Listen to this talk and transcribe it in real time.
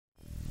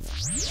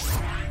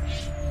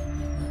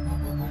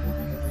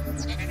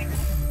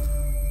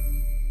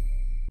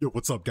Yo,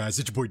 what's up guys?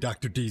 It's your boy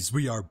Dr. D's.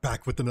 We are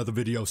back with another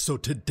video. So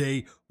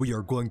today we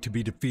are going to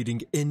be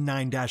defeating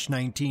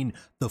N9-19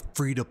 the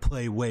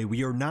free-to-play way.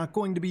 We are not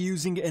going to be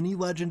using any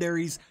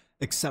legendaries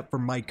except for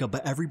Myca,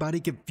 but everybody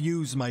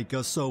confused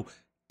Myca, so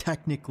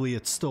technically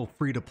it's still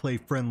free-to-play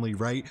friendly,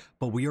 right?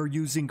 But we are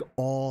using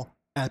all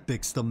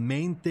epics. The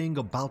main thing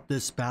about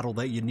this battle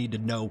that you need to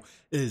know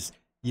is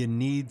you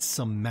need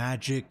some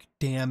magic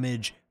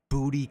damage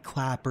booty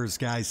clappers,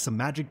 guys. Some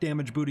magic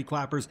damage booty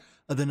clappers.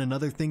 And then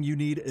another thing you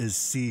need is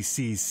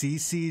CCs.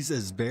 CCs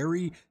is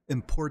very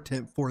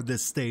important for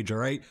this stage, all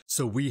right?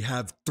 So we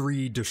have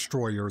 3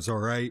 destroyers, all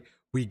right?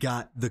 We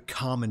got the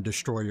common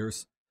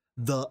destroyers,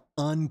 the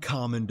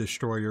uncommon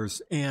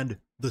destroyers, and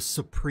the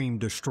supreme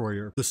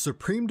destroyer. The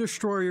supreme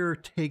destroyer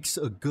takes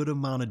a good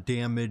amount of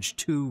damage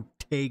to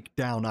take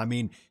down. I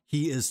mean,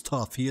 he is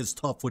tough. He is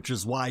tough, which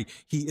is why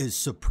he is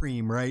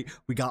supreme, right?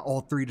 We got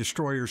all 3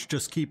 destroyers.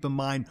 Just keep in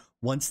mind,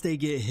 once they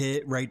get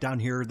hit right down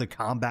here, the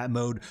combat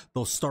mode,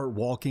 they'll start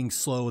walking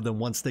slow. Then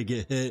once they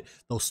get hit,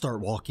 they'll start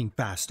walking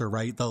faster,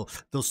 right? They'll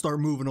start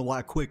moving a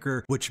lot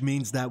quicker, which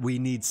means that we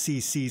need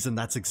CCs, and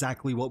that's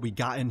exactly what we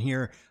got in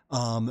here.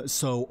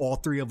 So all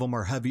 3 of them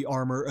are heavy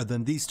armor, and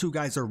then these 2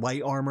 guys are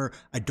light armor.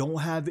 I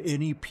don't have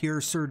any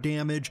piercer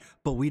damage,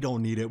 but we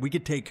don't need it. We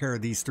could take care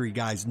of these 3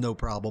 guys, no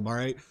problem, all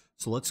right?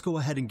 So let's go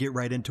ahead and get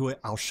right into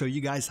it. I'll show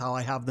you guys how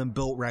I have them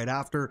built right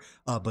after,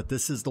 but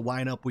this is the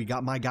lineup. We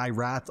got my guy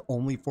Wrath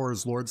only for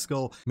his Lord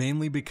skill,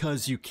 mainly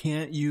because you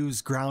can't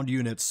use ground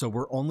units, so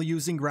we're only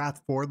using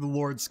Wrath for the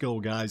Lord skill,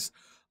 guys.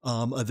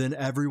 Then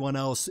everyone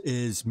else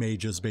is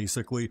mages,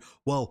 basically.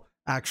 Well,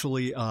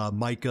 actually,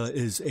 Myca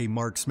is a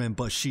marksman,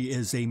 but she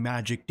is a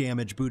magic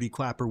damage booty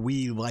clapper.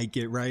 We like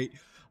it, right?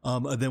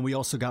 Then we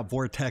also got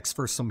Vortex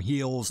for some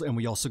heals, and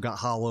we also got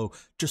Hollow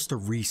just to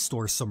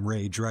restore some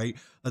rage, right?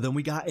 Then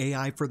we got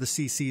AI for the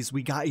CCs,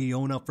 we got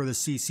Iona for the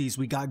CCs,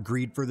 we got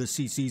Greed for the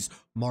CCs,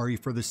 Mari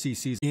for the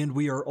CCs, and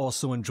we are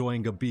also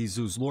enjoying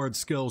Abizu's Lord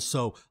skill.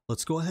 So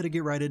let's go ahead and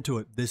get right into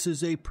it. This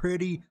is a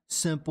pretty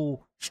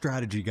simple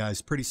strategy,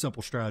 guys, pretty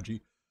simple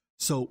strategy.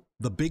 So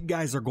the big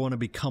guys are going to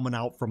be coming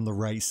out from the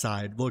right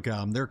side. Look at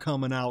them, they're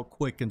coming out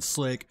quick and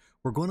slick.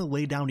 We're going to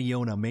lay down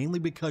Iona, mainly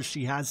because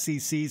she has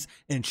CCs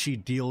and she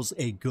deals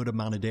a good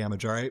amount of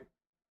damage, all right?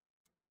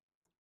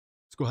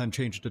 Let's go ahead and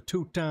change it to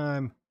 2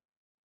 time.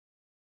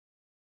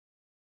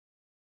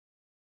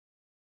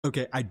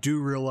 Okay, I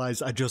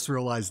just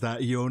realized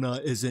that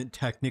Iona isn't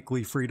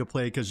technically free to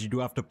play because you do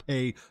have to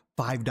pay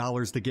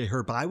 $5 to get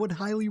her, but I would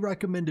highly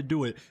recommend to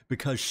do it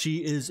because she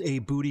is a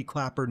booty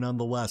clapper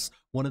nonetheless.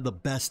 One of the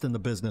best in the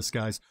business,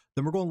 guys.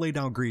 Then we're going to lay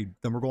down Greed.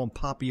 Then we're going to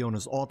pop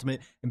Iona's ultimate,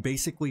 and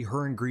basically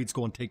her and Greed's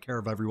going to take care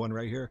of everyone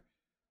right here.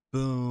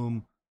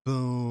 Boom,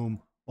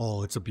 boom.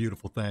 Oh, it's a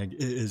beautiful thing.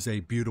 It is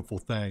a beautiful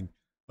thing.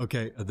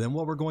 Okay, then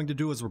what we're going to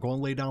do is we're going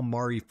to lay down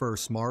Mari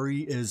first. Mari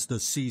is the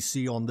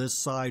CC on this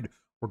side.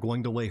 We're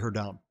going to lay her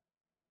down.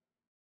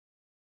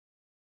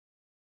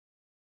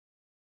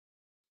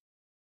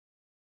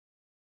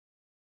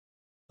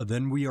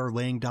 Then we are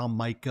laying down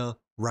Myca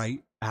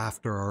right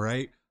after, all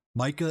right?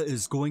 Myca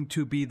is going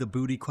to be the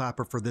booty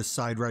clapper for this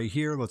side right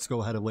here. Let's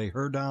go ahead and lay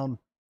her down.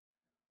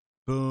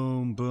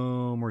 Boom,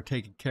 boom. We're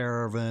taking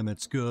care of him.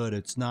 It's good.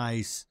 It's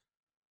nice.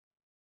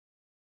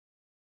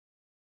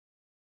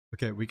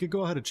 Okay, we could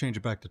go ahead and change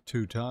it back to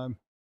 2 time.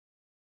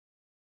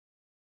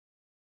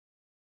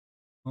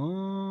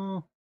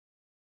 Oh.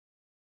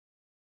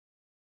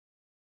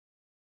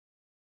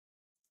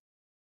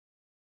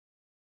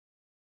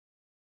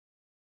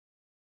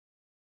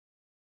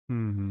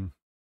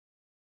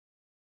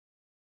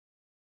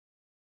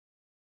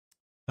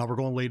 Now we're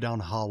going to lay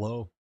down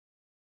Hollow.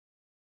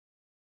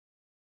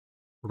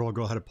 We're going to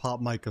go ahead and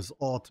pop Myca's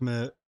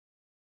ultimate.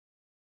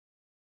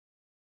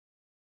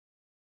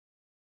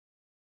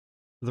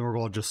 Then we're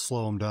going to just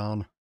slow him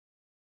down.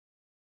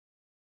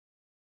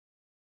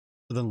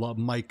 And then let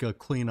Myca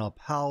clean up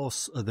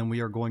house. And then we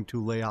are going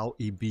to lay out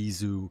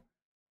Abizu,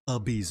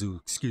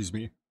 excuse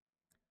me.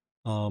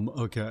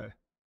 Okay.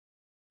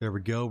 There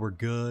we go. We're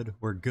good.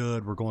 We're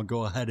good. We're going to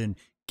go ahead and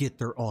get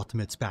their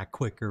ultimates back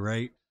quicker,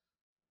 right?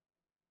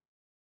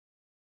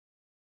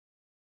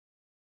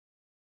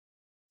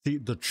 See,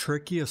 the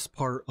trickiest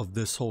part of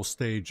this whole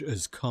stage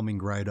is coming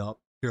right up.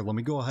 Here, let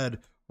me go ahead.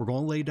 We're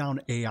going to lay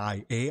down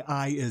AI.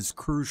 AI is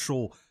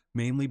crucial,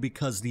 mainly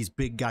because these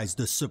big guys,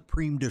 the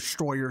Supreme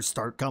Destroyers,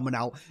 start coming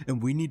out,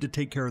 and we need to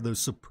take care of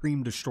those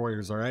Supreme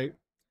Destroyers, all right?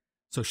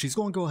 So she's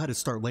going to go ahead and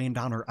start laying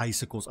down her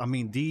icicles. I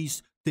mean,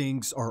 these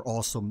things are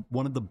awesome.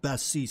 One of the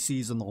best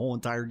CCs in the whole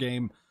entire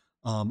game.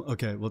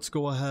 Okay, let's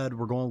go ahead.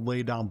 We're going to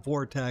lay down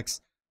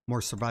Vortex. More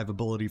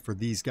survivability for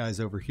these guys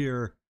over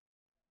here.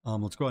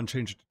 Let's go ahead and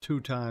change it to 2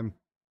 time.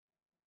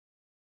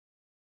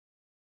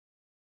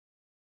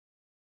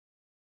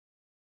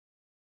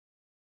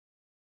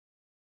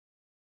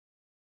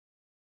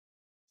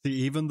 See,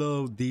 even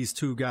though these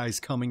 2 guys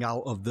coming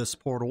out of this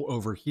portal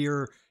over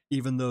here,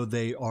 even though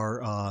they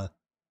are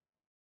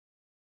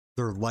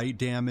they're light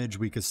damage,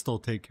 we could still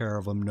take care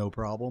of them, no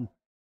problem.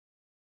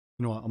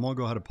 You know what? I'm gonna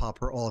go ahead and pop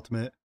her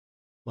ultimate.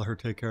 Let her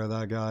take care of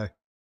that guy.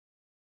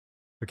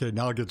 Okay,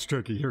 now it gets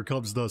tricky. Here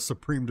comes the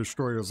Supreme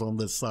Destroyers on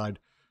this side.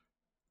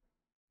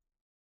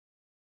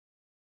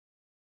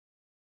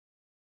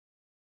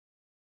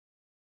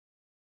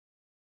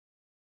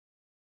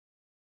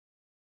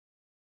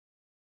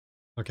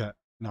 Okay,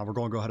 now we're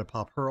going to go ahead and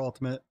pop her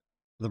ultimate.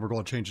 Then we're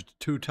going to change it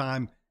to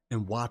 2-time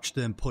and watch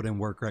them put in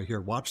work right here.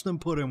 Watch them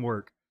put in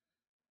work.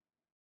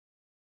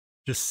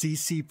 Just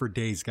CC for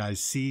days,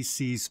 guys.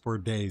 CCs for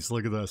days.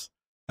 Look at this.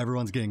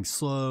 Everyone's getting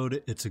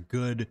slowed. It's a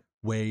good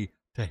way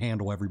to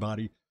handle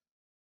everybody.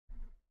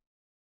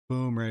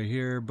 Boom, right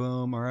here.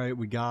 Boom. All right,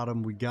 we got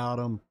him. We got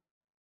him.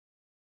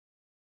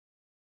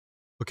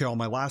 Okay, on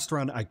my last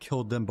run, I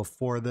killed them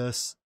before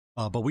this,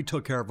 but we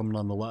took care of them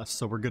nonetheless,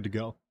 so we're good to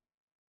go.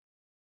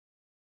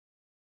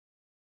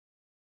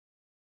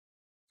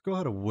 Let's go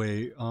ahead and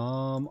wait.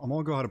 I'm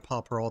gonna go ahead and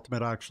pop her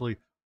ultimate, actually.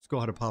 Let's go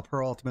ahead and pop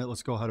her ultimate.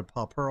 Let's go ahead and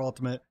pop her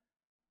ultimate.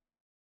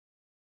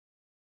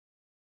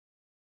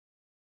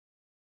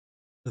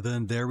 And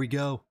then there we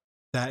go.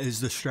 That is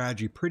the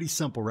strategy. Pretty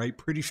simple, right?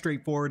 Pretty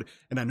straightforward.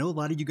 And I know a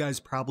lot of you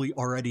guys probably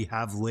already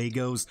have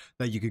Legos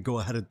that you could go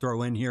ahead and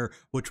throw in here,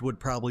 which would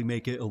probably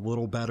make it a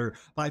little better.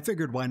 But I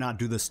figured why not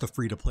do this the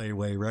free-to-play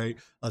way, right?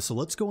 So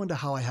let's go into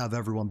how I have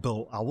everyone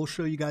built. I will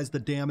show you guys the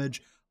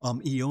damage.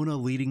 Iona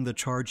leading the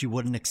charge. You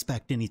wouldn't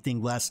expect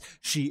anything less.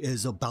 She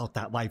is about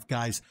that life,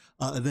 guys.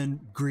 Then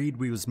Greed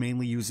we was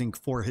mainly using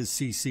for his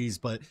CCs,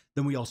 but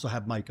then we also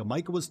have Myca.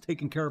 Myca was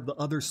taking care of the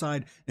other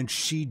side, and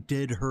she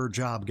did her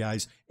job,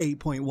 guys.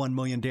 8.1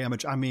 million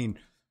damage. I mean,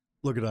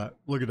 look at that.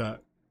 Look at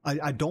that.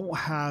 I don't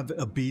have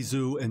a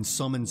Bizu and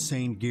some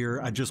insane gear.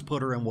 I just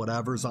put her in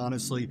whatever's,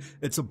 honestly.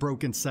 It's a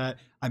broken set.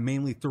 I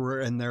mainly threw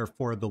her in there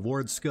for the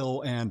Lord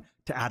skill and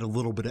to add a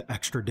little bit of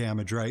extra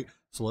damage, right?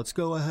 So let's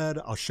go ahead.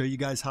 I'll show you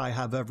guys how I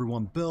have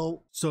everyone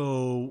built.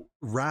 So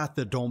Wrath,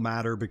 that don't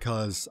matter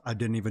because I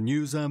didn't even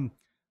use them.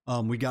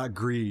 We got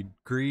Greed.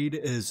 Greed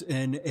is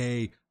in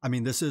a, I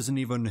mean, this isn't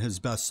even his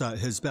best set.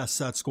 His best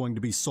set's going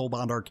to be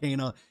Soulbound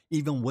Arcana,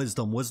 even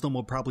Wisdom. Wisdom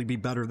will probably be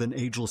better than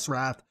Ageless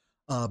Wrath,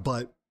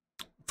 but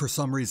for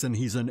some reason,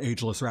 he's an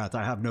Ageless Wrath.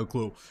 I have no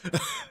clue.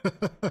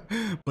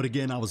 But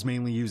again, I was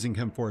mainly using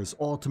him for his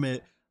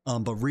ultimate.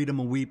 But Read Him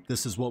and Weep,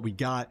 this is what we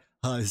got.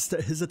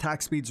 His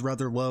attack speed's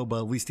rather low, but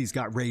at least he's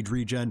got Rage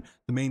Regen.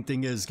 The main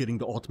thing is getting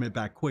the ultimate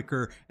back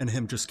quicker and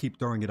him just keep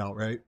throwing it out,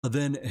 right?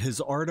 Then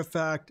his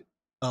artifact,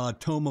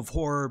 Tome of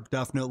Horror,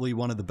 definitely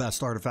one of the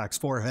best artifacts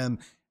for him.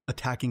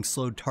 Attacking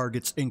slowed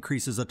targets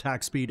increases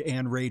attack speed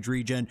and rage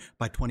regen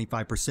by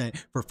 25%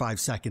 for 5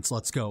 seconds.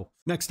 Let's go.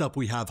 Next up,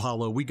 we have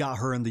Hollow. We got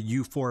her in the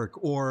Euphoric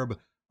Orb.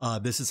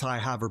 This is how I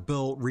have her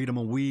built. Read 'em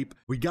and Weep.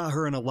 We got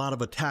her in a lot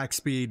of attack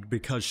speed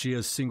because she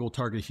has single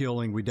target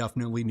healing. We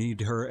definitely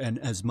need her in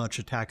as much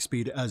attack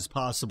speed as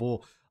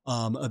possible.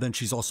 Then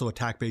she's also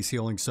attack base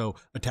healing, so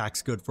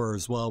attack's good for her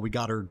as well. We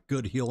got her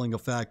good healing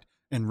effect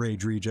and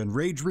rage regen.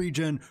 Rage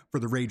regen for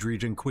the rage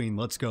regen queen.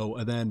 Let's go.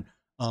 And then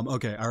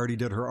okay, I already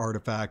did her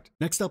artifact.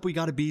 Next up, we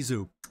got a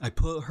Bizu. I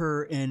put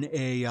her in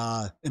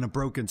a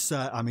broken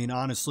set. I mean,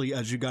 honestly,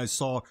 as you guys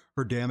saw,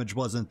 her damage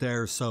wasn't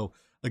there. So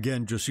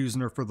again, just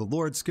using her for the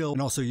Lord skill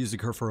and also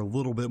using her for a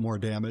little bit more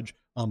damage.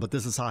 But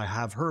this is how I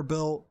have her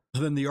built.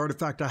 And then the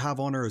artifact I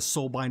have on her is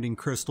Soul Binding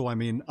Crystal. I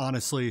mean,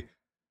 honestly,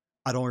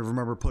 I don't even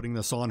remember putting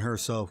this on her,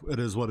 so it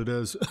is what it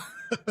is.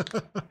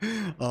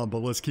 But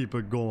let's keep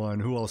it going.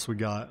 Who else we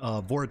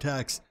got?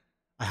 Vortex.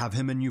 I have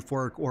him in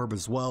Euphoric Orb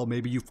as well.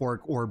 Maybe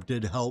Euphoric Orb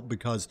did help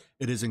because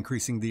it is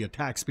increasing the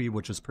attack speed,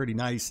 which is pretty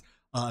nice.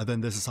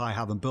 Then this is how I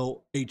have him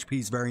built. HP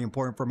is very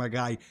important for my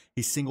guy.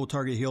 He's single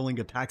target healing.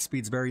 Attack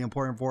speed is very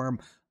important for him.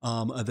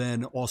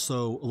 Then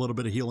also a little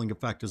bit of healing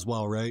effect as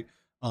well, right?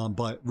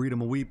 But Read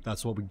 'em and Weep,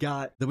 that's what we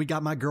got. Then we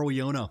got my girl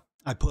Iona.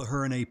 I put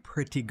her in a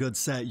pretty good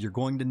set. You're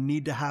going to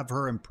need to have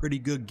her in pretty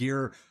good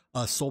gear.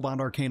 Soulbound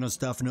Arcana is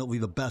definitely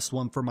the best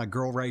one for my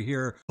girl right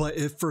here. But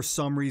if for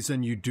some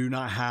reason you do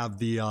not have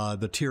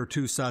the tier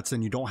 2 sets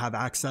and you don't have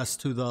access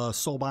to the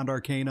Soulbound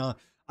Arcana,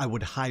 I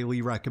would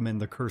highly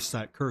recommend the Curse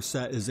set. Curse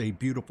set is a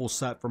beautiful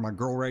set for my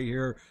girl right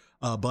here.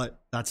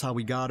 But that's how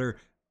we got her.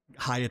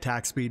 High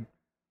attack speed.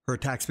 Her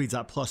attack speed's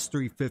at plus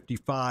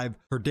 355.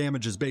 Her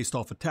damage is based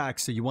off attack,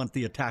 so you want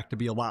the attack to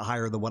be a lot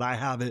higher than what I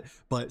have it.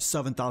 But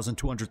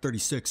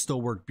 7,236 still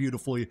worked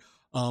beautifully.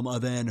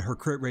 Then her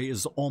crit rate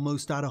is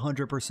almost at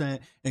 100%,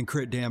 and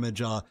crit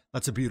damage,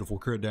 that's a beautiful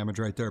crit damage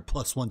right there,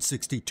 plus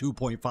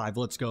 162.5.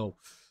 Let's go.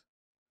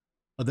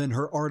 Then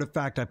her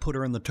artifact, I put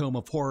her in the Tome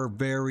of Horror.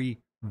 Very,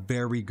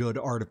 very good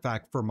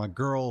artifact for my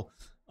girl.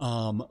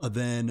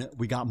 Then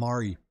we got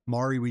Mari.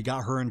 Mari, we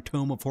got her in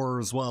Tome of Horror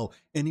as well.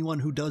 Anyone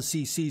who does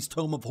CC's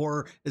Tome of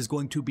Horror is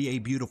going to be a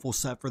beautiful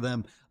set for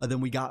them. Then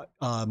we got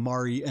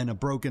Mari in a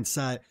broken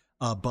set,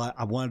 but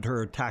I wanted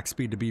her attack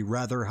speed to be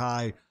rather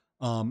high.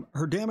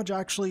 Her damage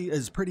actually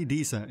is pretty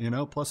decent, you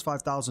know, plus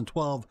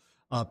 5,012.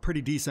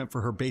 Pretty decent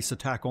for her base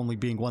attack only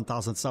being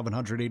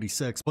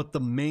 1,786. But the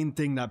main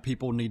thing that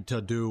people need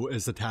to do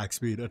is attack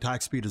speed.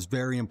 Attack speed is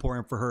very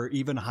important for her,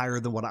 even higher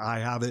than what I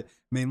have it,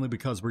 mainly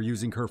because we're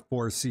using her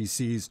for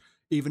CCs.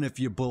 even if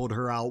you build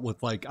her out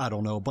with like, I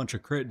don't know, a bunch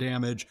of crit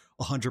damage,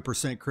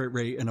 100% crit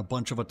rate, and a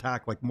bunch of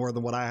attack, like more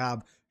than what I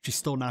have, she's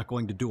still not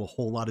going to do a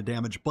whole lot of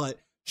damage. But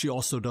she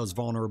also does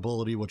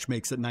vulnerability, which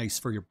makes it nice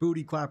for your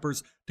booty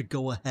clappers to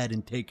go ahead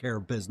and take care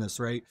of business,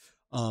 right?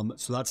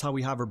 So that's how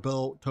we have her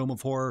built. Tome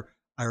of Horror,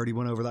 I already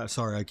went over that.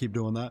 Sorry, I keep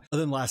doing that. And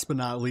then last but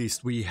not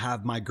least, we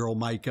have my girl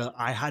Myca.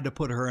 I had to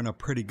put her in a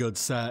pretty good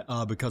set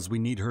because we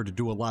need her to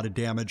do a lot of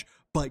damage.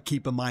 But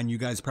keep in mind, you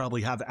guys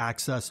probably have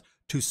access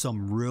to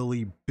some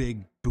really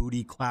big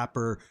booty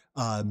clapper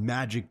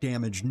magic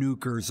damage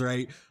nukers,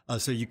 right?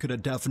 So you could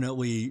have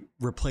definitely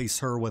replaced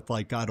her with,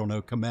 like, I don't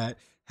know, Komet,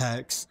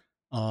 Hex,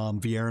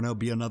 Vierno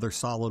be another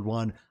solid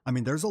one. I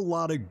mean, there's a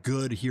lot of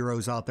good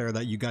heroes out there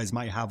that you guys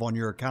might have on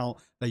your account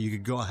that you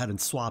could go ahead and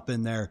swap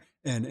in there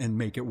and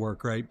make it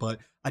work, right? But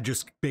I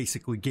just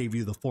basically gave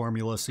you the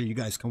formula so you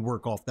guys can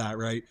work off that,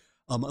 right?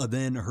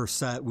 Then her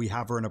set, we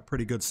have her in a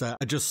pretty good set.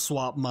 I just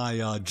swapped my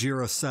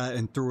Jira set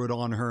and threw it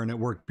on her and it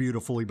worked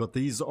beautifully. But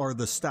these are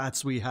the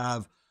stats we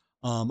have.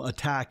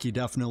 Attack, you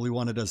definitely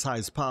want it as high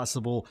as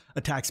possible.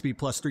 Attack speed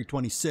plus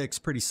 326,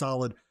 pretty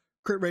solid.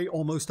 Crit rate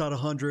almost at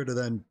 100, and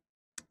then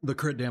the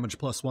crit damage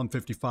plus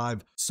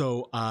 155.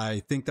 So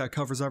I think that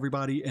covers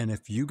everybody. And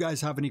if you guys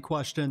have any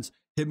questions,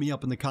 hit me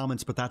up in the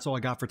comments. But that's all I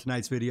got for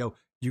tonight's video.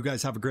 You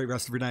guys have a great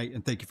rest of your night,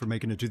 and thank you for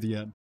making it to the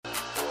end.